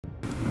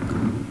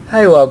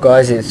Hey, well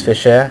guys, it's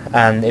Fisher,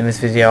 and in this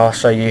video I'll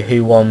show you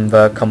who won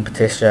the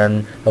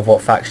competition of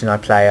what faction I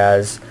play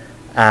as,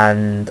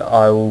 and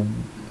I will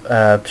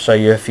show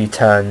you a few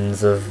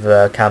turns of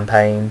the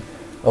campaign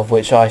of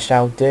which I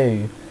shall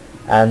do.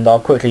 And I'll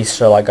quickly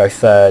show I go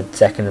third,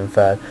 second and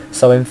third.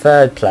 So in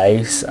third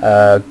place,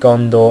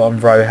 Gondor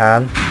and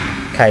Rohan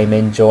came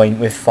in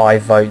joint with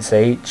 5 votes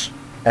each,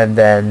 and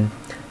then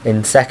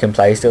in second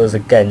place it was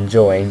again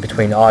joined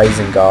between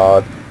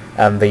Isengard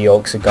and the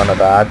Orcs of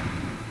Gunabad.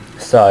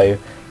 So,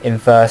 in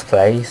first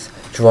place,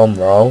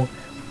 drumroll,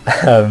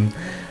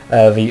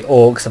 the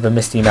Orcs of the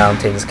Misty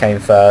Mountains came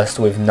first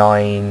with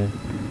nine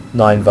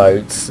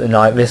votes, and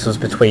this was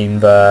between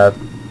the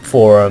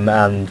forum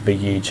and the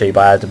YouTube.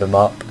 I added them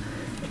up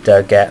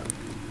to get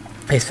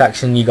this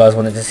faction. You guys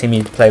wanted to see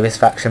me play this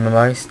faction the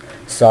most,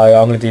 so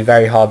I'm going to do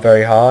very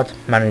hard,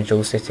 manage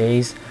all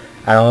cities,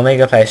 and I'm going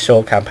to play a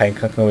short campaign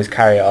because I can always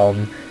carry it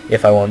on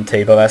if I want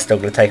to, but that's still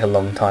going to take a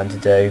long time to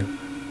do.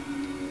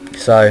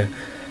 So,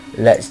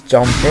 let's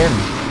jump in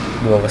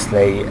with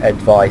obviously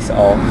advice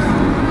off.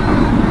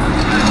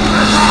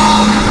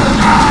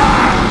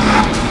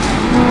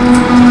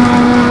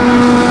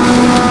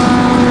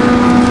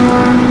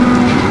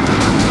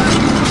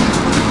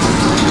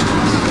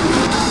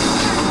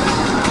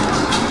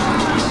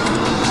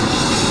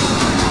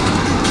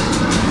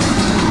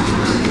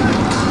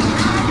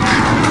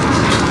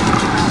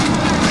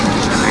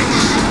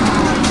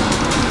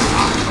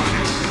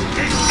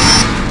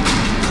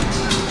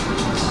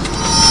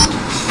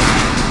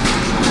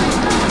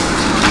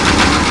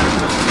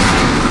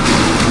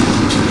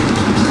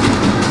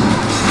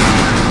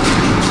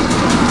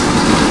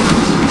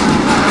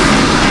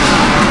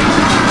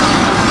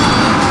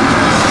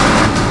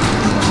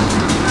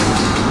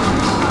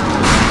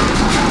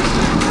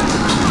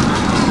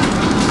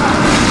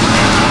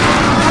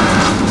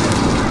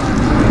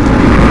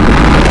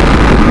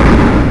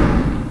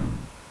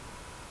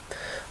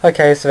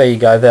 Okay, so there you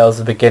go, there was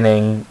the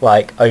beginning,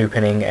 like,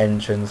 opening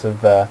entrance of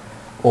the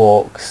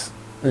Orcs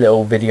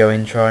little video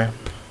intro.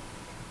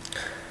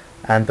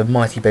 And the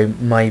mighty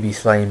may be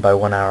slain by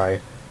one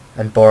arrow,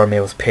 and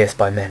Boromir was pierced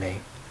by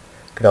many.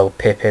 Good old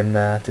Pippin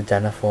there to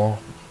Denethor.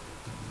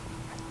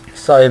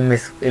 So in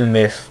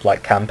this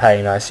like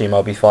campaign, I assume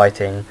I'll be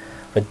fighting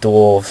the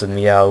dwarves and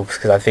the elves,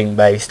 because I think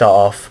they start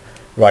off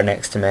right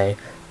next to me.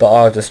 But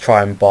I'll just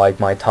try and bide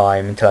my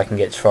time until I can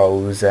get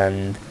trolls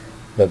and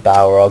the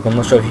Balrog. I'm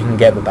not sure if you can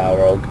get the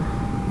Balrog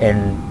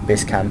in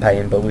this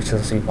campaign, but we shall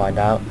soon find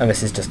out. And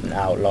this is just an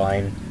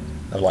outline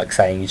of like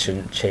saying you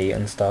shouldn't cheat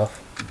and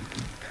stuff.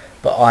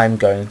 But I'm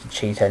going to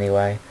cheat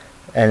anyway,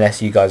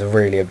 unless you guys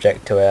really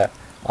object to it.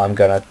 I'm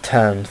going to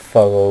turn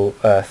Fog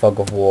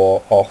of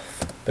War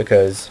off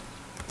because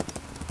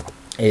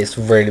it's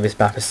really, this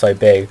map is so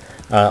big.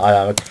 I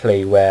don't have a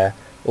clue where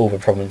all the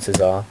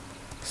provinces are.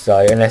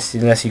 So unless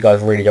you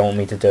guys really don't want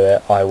me to do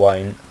it, I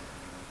won't.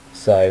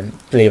 So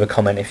leave a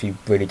comment if you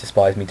really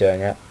despise me doing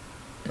it.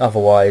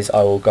 Otherwise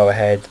I will go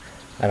ahead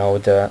and I will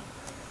do it.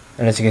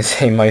 And as you can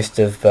see, most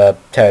of the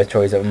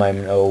territories at the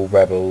moment are all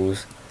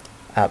rebels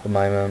at the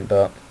moment,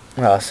 but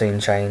that'll soon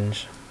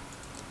change.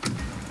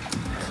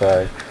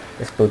 So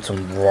let's build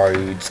some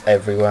roads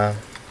everywhere.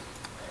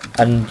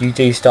 And you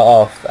do start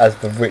off as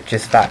the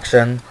richest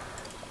faction.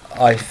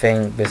 I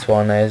think this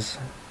one is,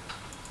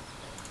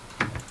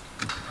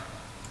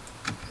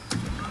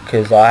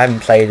 because I haven't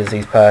played as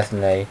these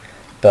personally,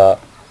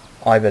 but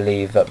I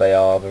believe that they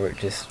are the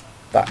richest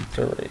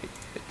factory.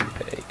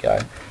 There you go.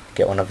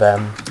 Get one of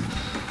them.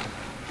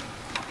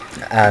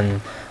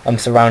 And I'm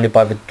surrounded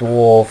by the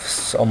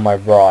dwarfs on my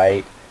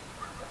right.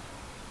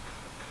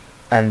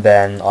 And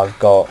then I've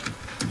got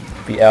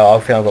the I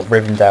think I've got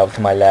Rivendell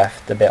to my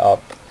left, a bit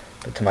up,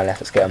 but to my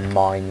left. Let's get a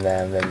mine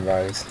there and then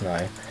roads.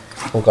 No.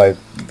 We'll go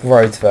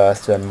roads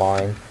first, then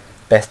mine.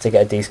 Best to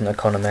get a decent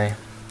economy.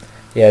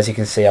 Yeah, as you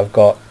can see, I've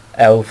got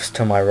elves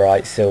to my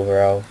right, silver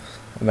elves.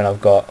 And then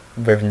I've got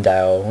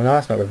Rivendell. Well, no,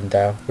 that's not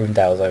Rivendell.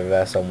 Rivendell's over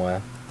there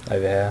somewhere.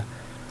 Over here,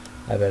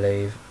 I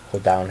believe.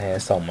 Or down here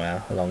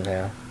somewhere, along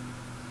here.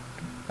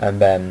 And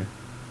then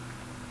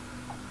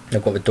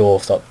I've got the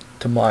dwarfs up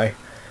to my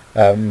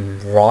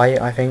right,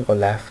 I think, or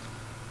left.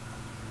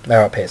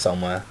 They're up here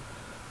somewhere.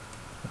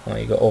 Oh,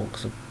 you got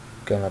Orcs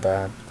going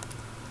bad.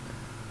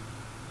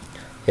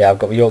 Yeah, I've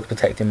got the Orcs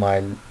protecting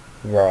my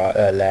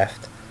right,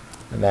 left.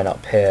 And then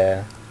up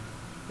here,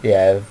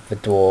 yeah, the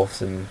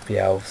dwarfs and the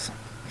elves.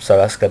 So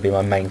that's going to be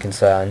my main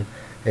concern,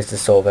 is to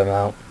sort them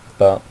out.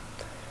 But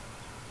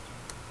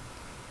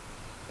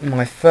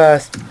my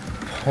first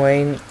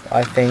point,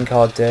 I think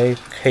I'll do,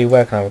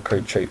 where can I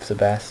recruit troops the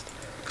best?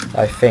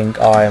 I think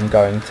I am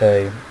going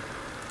to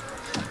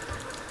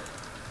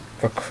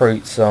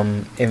recruit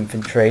some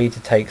infantry to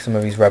take some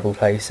of these rebel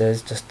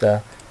places, just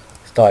to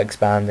start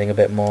expanding a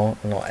bit more,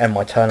 and I'll end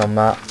my turn on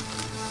that.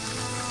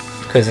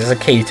 Because it's a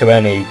key to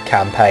any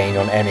campaign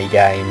on any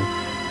game,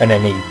 and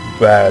any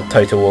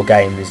Total War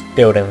game, is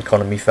build an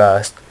economy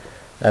first,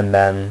 and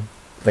then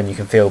you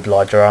can field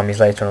larger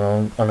armies later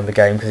on in the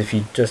game. Because if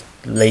you just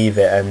leave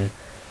it and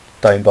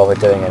don't bother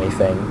doing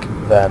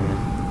anything, then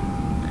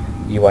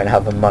you won't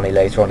have the money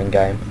later on in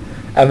game.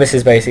 And this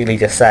is basically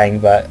just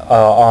saying that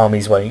our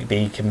armies won't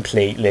be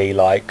completely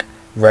like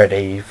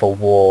ready for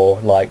war,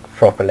 like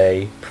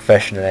properly,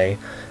 professionally,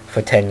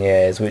 for 10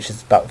 years, which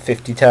is about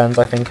 50 turns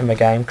I think in the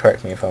game.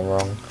 Correct me if I'm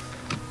wrong.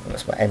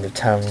 That's my end of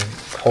turn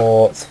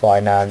ports,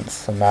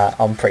 finance, and that.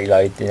 I'm pretty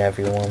loaded in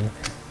everyone.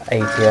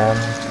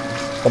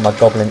 ATM. Got my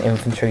goblin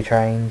infantry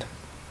trained.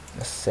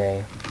 Let's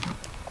see.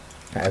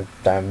 I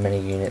don't have many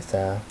units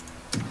there.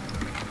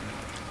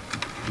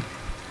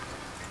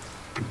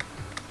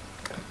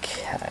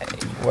 Okay,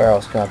 where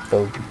else can I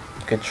build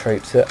good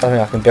troops? I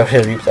think I can build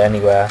troops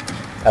anywhere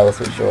else,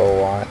 which are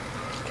alright.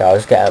 Okay, I'll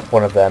just get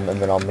one of them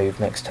and then I'll move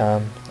next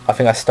turn. I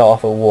think I start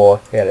off at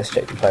war. Yeah, let's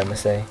check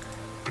diplomacy.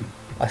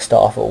 I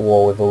start off at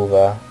war with all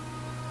the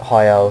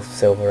high elves,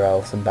 silver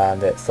elves and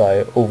bandits,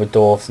 so all the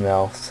dwarfs and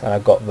elves, and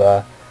I've got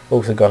the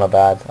also gone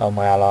bad on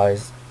my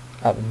allies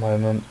at the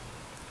moment.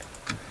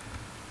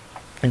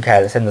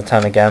 Okay, let's end the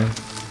turn again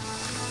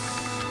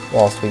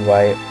whilst we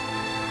wait,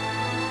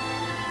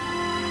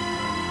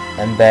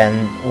 and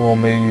then we'll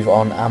move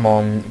on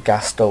Amon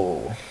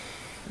Gastel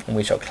and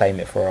we shall claim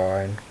it for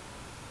our own.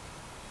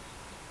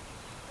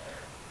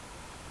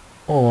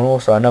 Oh, and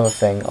also another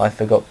thing I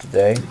forgot to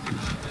do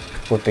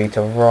would be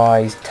to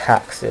rise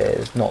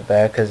taxes. Not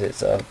there because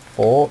it's a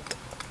fort,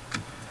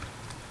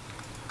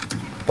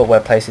 but where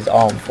places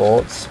aren't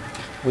forts,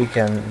 we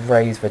can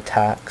raise the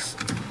tax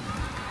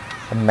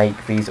and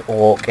make these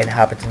orc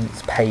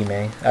inhabitants pay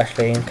me.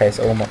 Actually, in case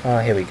all my... oh,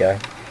 here we go.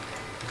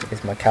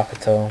 Here's my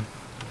capital.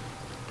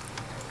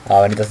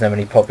 Oh, and it doesn't have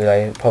any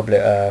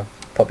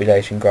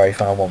population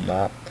growth, and I want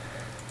that,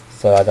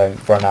 so I don't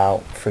run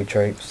out through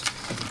troops.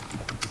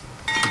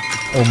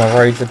 All my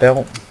roads are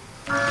built.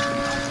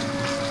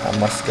 And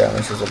my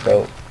skirmishes are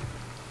built.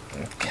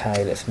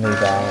 Okay, let's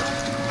move out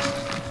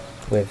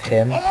with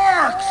him.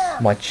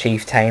 My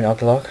chieftain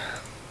Uglog.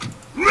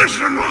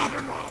 Listen up!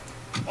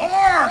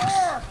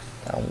 Orcs!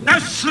 No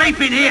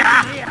sleeping here!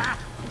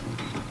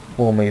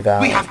 We'll move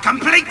out. We have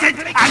completed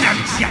an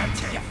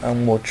objective!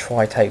 And we'll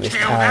try take this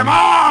Kill town. them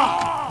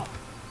all!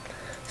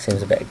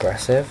 Seems a bit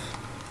aggressive.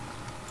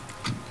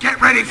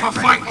 Get ready for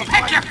fight!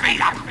 Pick your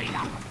feet up!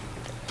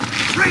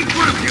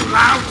 Regroup, you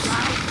louts!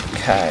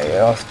 Okay,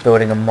 I was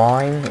building a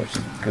mine, which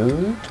is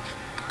good.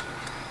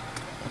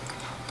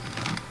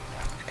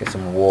 Let's get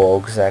some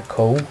wargs, they're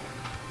cool.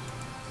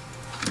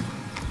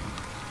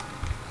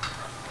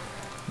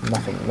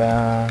 Nothing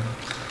there.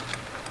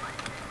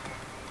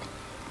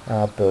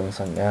 Building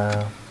something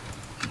there.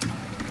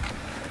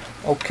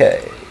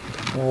 Okay,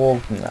 well,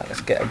 now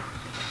let's get a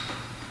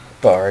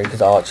burrow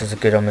because archers are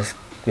good on this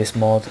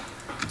mod,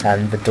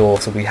 and the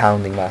dwarves will be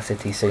hounding that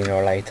city sooner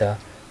or later.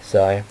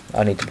 So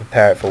I need to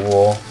prepare it for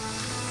war.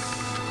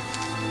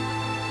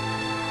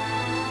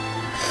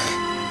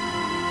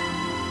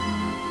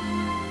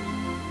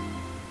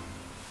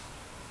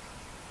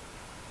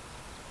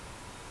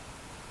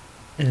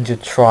 And to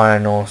try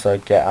and also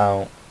get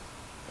out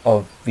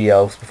of the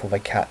elves before they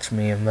catch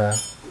me in there.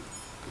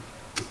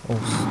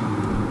 Also,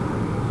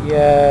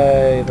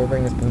 yay, the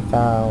ring has been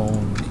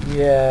found.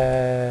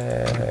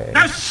 Yay.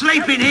 No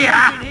sleeping here!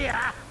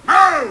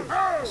 Move!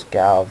 Let's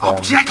get out of them.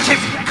 Objective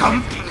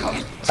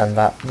complete! And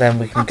then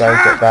we can go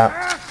get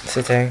that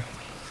city.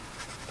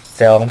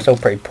 Still, I'm still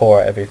pretty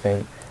poor at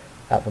everything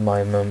at the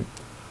moment.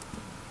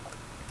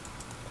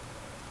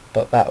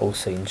 But that will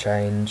soon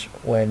change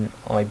when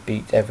I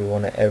beat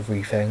everyone at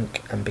everything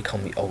and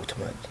become the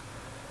ultimate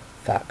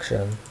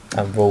faction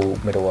and rule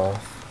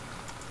Middle-earth.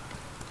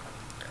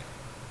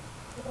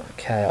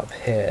 Okay, up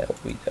here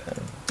we go.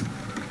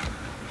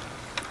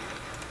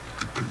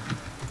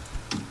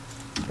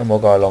 And we'll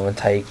go along and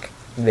take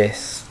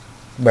this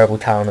rebel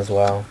town as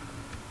well.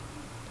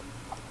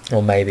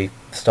 Or maybe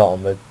start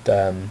on with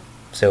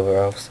Silver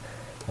Elves,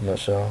 I'm not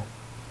sure.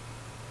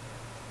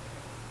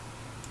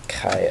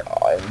 Okay,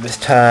 this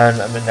turn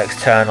and the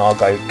next turn I'll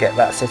go get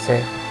that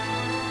city.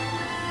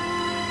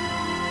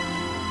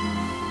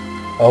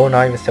 Oh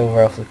no, the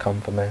Silver Elves have come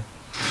for me.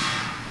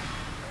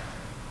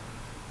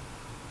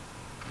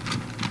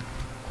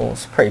 Well,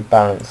 it's pretty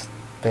balanced,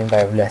 being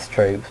there with less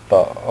troops,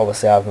 but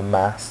obviously I have a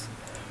mass.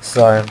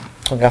 So I'm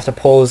going to have to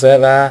pause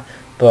it there,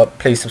 but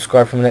please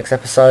subscribe for the next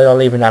episode. I'll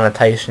leave an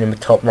annotation in the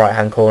top right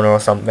hand corner or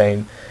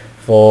something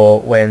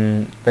for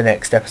when the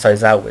next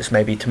episode's out, which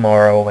may be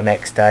tomorrow or the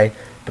next day.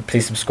 But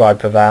please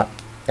subscribe for that,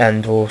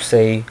 and we'll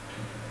see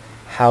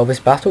how this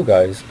battle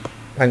goes.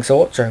 Thanks for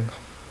watching.